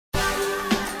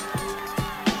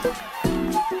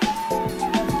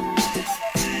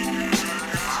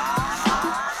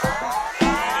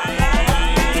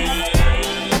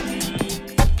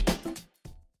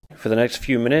For the next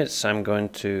few minutes, I'm going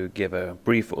to give a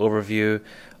brief overview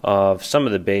of some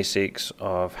of the basics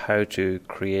of how to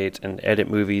create and edit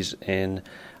movies in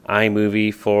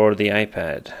iMovie for the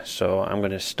iPad. So I'm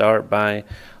going to start by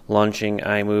launching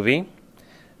iMovie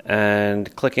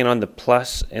and clicking on the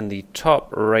plus in the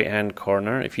top right hand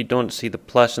corner. If you don't see the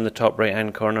plus in the top right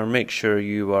hand corner, make sure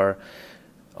you are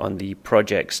on the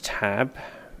Projects tab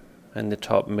in the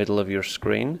top middle of your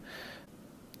screen.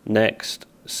 Next,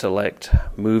 select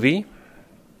Movie,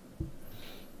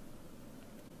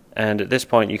 and at this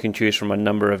point you can choose from a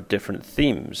number of different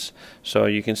themes. So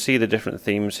you can see the different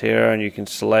themes here, and you can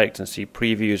select and see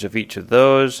previews of each of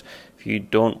those. If you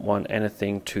don't want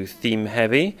anything too theme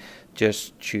heavy,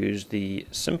 just choose the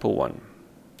simple one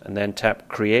and then tap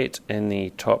Create in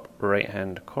the top right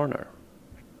hand corner.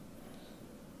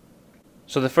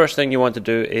 So the first thing you want to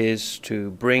do is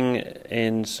to bring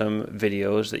in some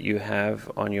videos that you have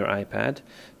on your iPad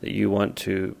that you want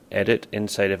to edit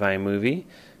inside of iMovie.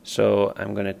 So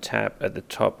I'm going to tap at the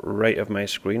top right of my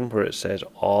screen where it says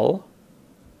All.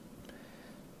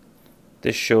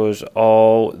 This shows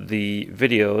all the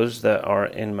videos that are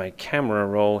in my camera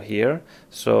roll here.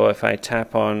 So if I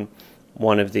tap on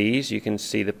one of these, you can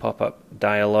see the pop-up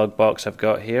dialog box I've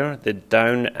got here. The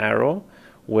down arrow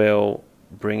will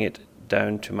bring it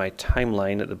down to my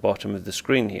timeline at the bottom of the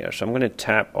screen here. So I'm going to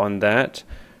tap on that,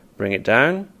 bring it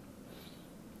down,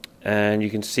 and you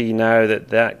can see now that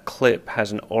that clip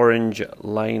has an orange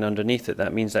line underneath it.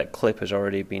 That means that clip has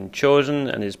already been chosen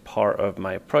and is part of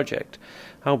my project.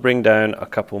 I'll bring down a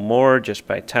couple more just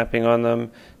by tapping on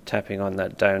them, tapping on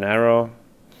that down arrow.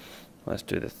 Let's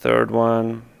do the third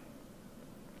one,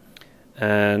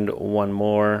 and one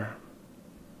more,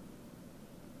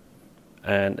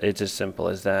 and it's as simple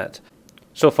as that.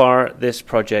 So far, this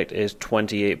project is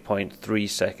 28.3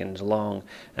 seconds long,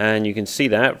 and you can see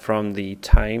that from the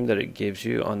time that it gives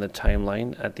you on the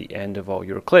timeline at the end of all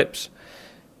your clips.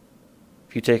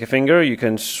 If you take a finger, you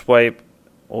can swipe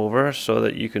over so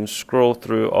that you can scroll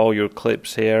through all your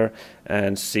clips here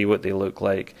and see what they look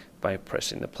like by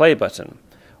pressing the play button.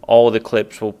 All the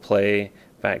clips will play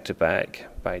back to back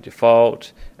by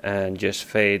default and just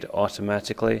fade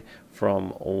automatically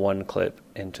from one clip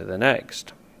into the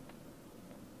next.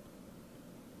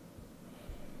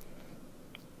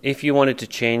 If you wanted to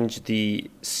change the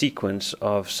sequence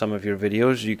of some of your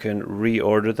videos, you can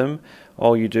reorder them.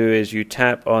 All you do is you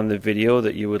tap on the video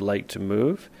that you would like to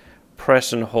move,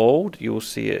 press and hold. You will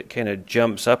see it kind of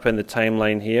jumps up in the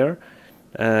timeline here,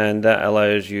 and that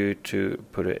allows you to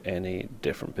put it in a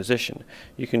different position.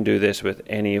 You can do this with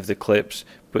any of the clips,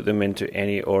 put them into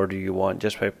any order you want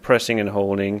just by pressing and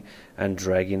holding and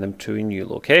dragging them to a new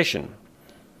location.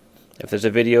 If there's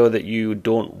a video that you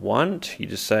don't want, you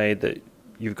decide that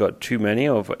you've got too many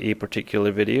of a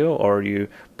particular video, or you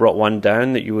brought one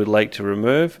down that you would like to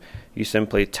remove, you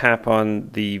simply tap on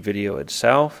the video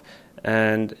itself,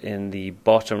 and in the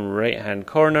bottom right hand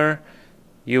corner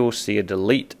you will see a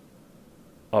delete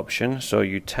option. So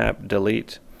you tap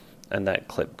delete and that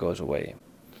clip goes away.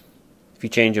 If you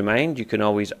change your mind, you can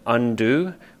always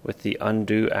undo with the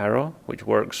undo arrow, which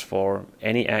works for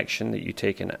any action that you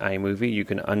take in iMovie. You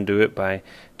can undo it by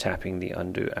tapping the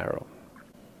undo arrow.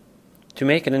 To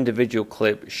make an individual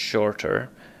clip shorter,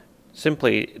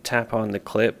 simply tap on the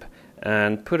clip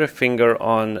and put a finger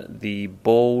on the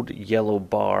bold yellow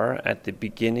bar at the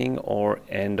beginning or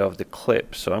end of the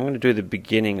clip. So I'm going to do the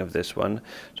beginning of this one.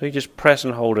 So you just press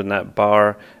and hold on that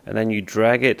bar, and then you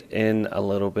drag it in a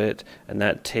little bit, and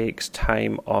that takes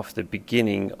time off the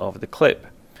beginning of the clip.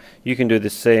 You can do the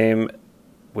same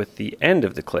with the end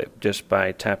of the clip just by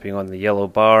tapping on the yellow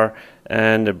bar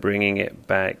and bringing it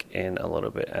back in a little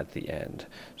bit at the end.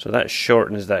 So that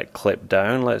shortens that clip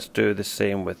down. Let's do the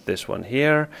same with this one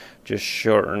here. Just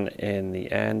shorten in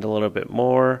the end a little bit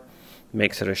more,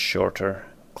 makes it a shorter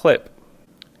clip.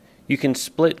 You can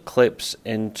split clips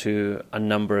into a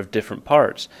number of different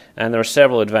parts, and there are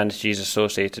several advantages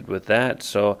associated with that,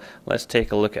 so let's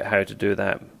take a look at how to do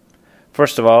that.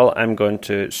 First of all, I'm going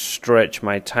to stretch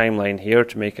my timeline here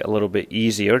to make it a little bit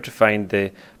easier to find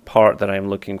the part that I'm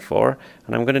looking for,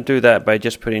 and I'm going to do that by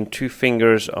just putting two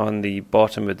fingers on the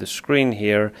bottom of the screen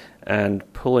here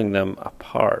and pulling them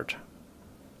apart.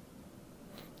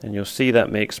 And you'll see that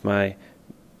makes my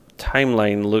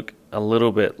timeline look a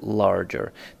little bit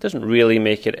larger. It doesn't really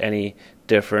make it any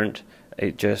different,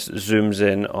 it just zooms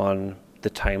in on the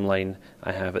timeline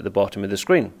I have at the bottom of the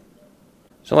screen.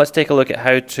 So let's take a look at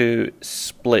how to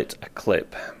split a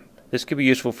clip. This could be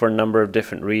useful for a number of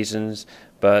different reasons,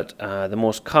 but the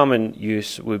most common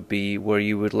use would be where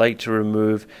you would like to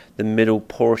remove the middle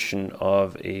portion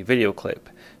of a video clip.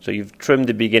 So you've trimmed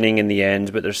the beginning and the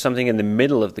end, but there's something in the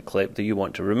middle of the clip that you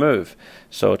want to remove.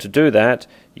 So to do that,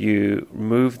 you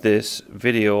move this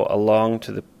video along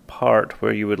to the part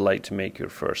where you would like to make your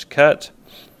first cut,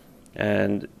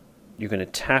 and you're going to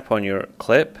tap on your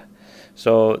clip.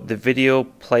 So the video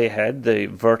playhead, the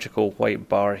vertical white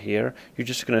bar here, you're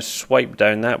just going to swipe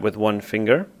down that with one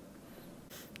finger,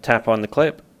 tap on the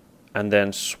clip, and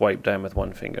then swipe down with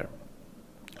one finger.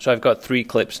 So I've got 3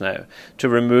 clips now. To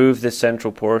remove the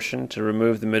central portion, to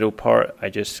remove the middle part, I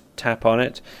just tap on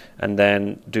it and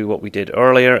then do what we did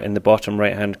earlier in the bottom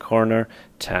right hand corner,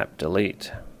 tap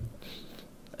delete.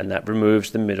 And that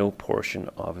removes the middle portion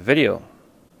of a video.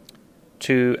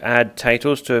 To add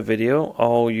titles to a video,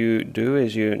 all you do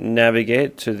is you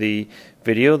navigate to the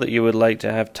video that you would like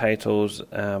to have titles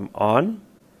on,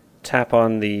 tap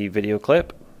on the video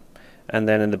clip, and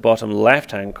then in the bottom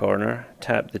left hand corner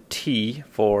tap the T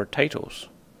for titles.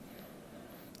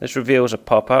 This reveals a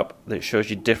pop-up that shows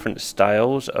you different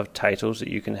styles of titles that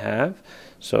you can have.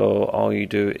 So all you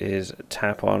do is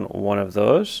tap on one of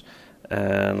those,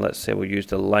 and let's say we'll use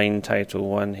the line title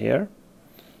one here.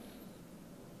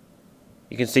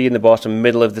 You can see in the bottom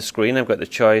middle of the screen I've got the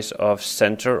choice of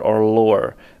center or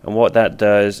lower, and what that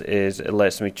does is it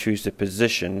lets me choose the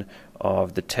position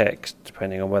of the text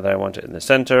depending on whether I want it in the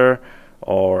center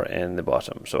or in the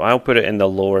bottom. So I'll put it in the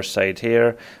lower side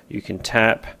here. You can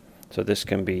tap, so this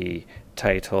can be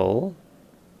title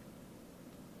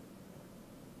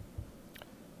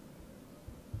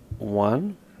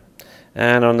 1,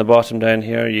 and on the bottom down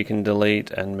here you can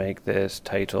delete and make this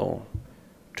title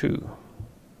 2.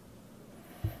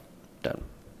 Done.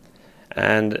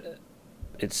 And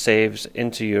it saves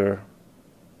into your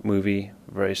movie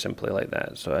very simply like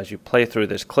that. So as you play through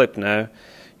this clip now,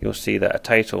 you'll see that a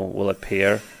title will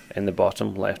appear in the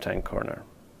bottom left hand corner.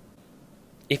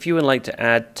 If you would like to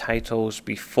add titles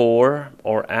before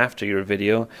or after your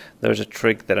video, there's a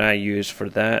trick that I use for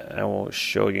that. I will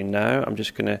show you now. I'm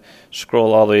just going to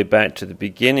scroll all the way back to the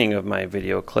beginning of my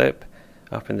video clip.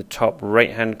 Up in the top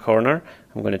right hand corner,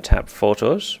 I'm going to tap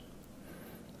Photos.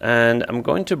 And I'm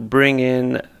going to bring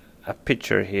in a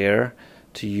picture here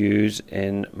to use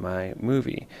in my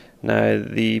movie. Now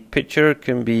the picture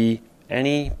can be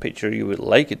any picture you would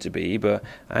like it to be, but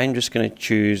I'm just going to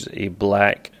choose a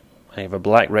black, I have a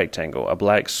black rectangle, a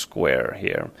black square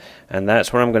here, and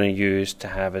that's what I'm going to use to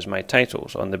have as my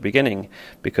titles on the beginning,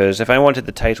 because if I wanted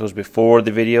the titles before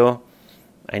the video,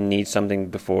 I need something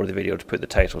before the video to put the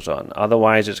titles on.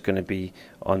 Otherwise it's going to be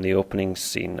on the opening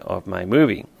scene of my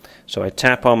movie. So I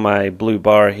tap on my blue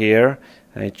bar here,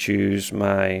 I choose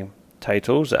my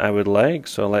titles that I would like,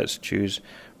 so let's choose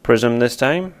Prism this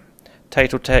time.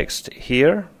 Title text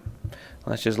here,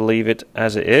 let's just leave it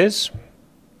as it is.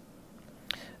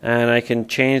 And I can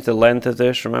change the length of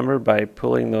this, remember, by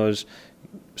pulling those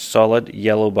solid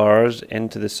yellow bars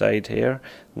into the side here.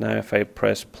 Now if I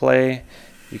press play,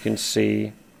 you can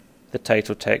see the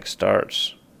title text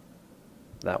starts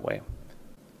that way.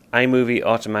 iMovie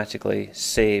automatically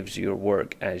saves your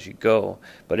work as you go,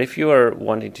 but if you are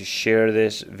wanting to share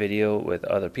this video with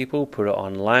other people, put it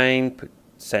online,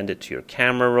 send it to your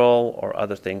camera roll or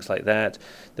other things like that,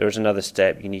 there's another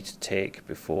step you need to take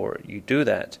before you do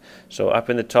that. So up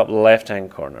in the top left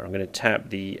hand corner, I'm going to tap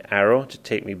the arrow to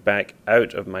take me back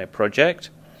out of my project.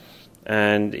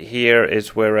 And here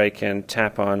is where I can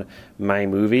tap on my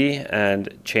movie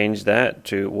and change that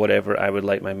to whatever I would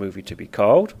like my movie to be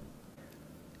called.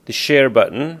 The share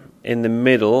button in the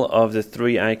middle of the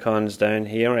 3 icons down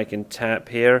here, I can tap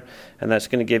here, and that's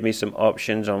going to give me some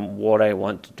options on what I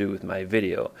want to do with my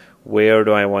video. Where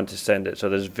do I want to send it? So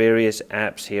there's various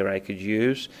apps here I could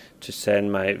use to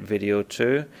send my video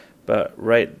to, but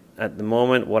right at the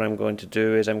moment what I'm going to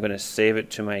do is I'm going to save it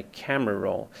to my camera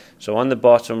roll. So on the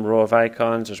bottom row of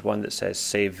icons there's one that says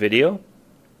Save Video.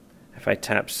 If I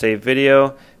tap Save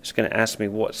Video, it's going to ask me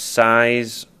what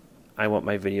size I want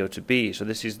my video to be. So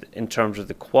this is in terms of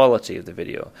the quality of the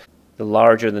video. The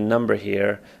larger the number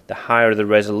here, the higher the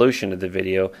resolution of the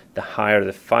video, the higher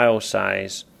the file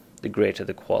size, the greater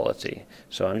the quality.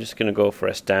 So I'm just going to go for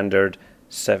a standard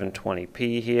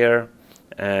 720p here,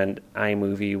 and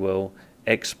iMovie will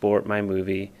export my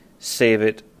movie, save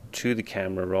it to the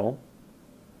camera roll.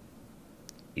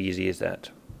 Easy as that.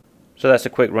 So that's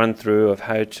a quick run through of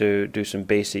how to do some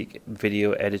basic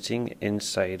video editing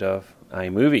inside of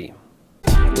iMovie.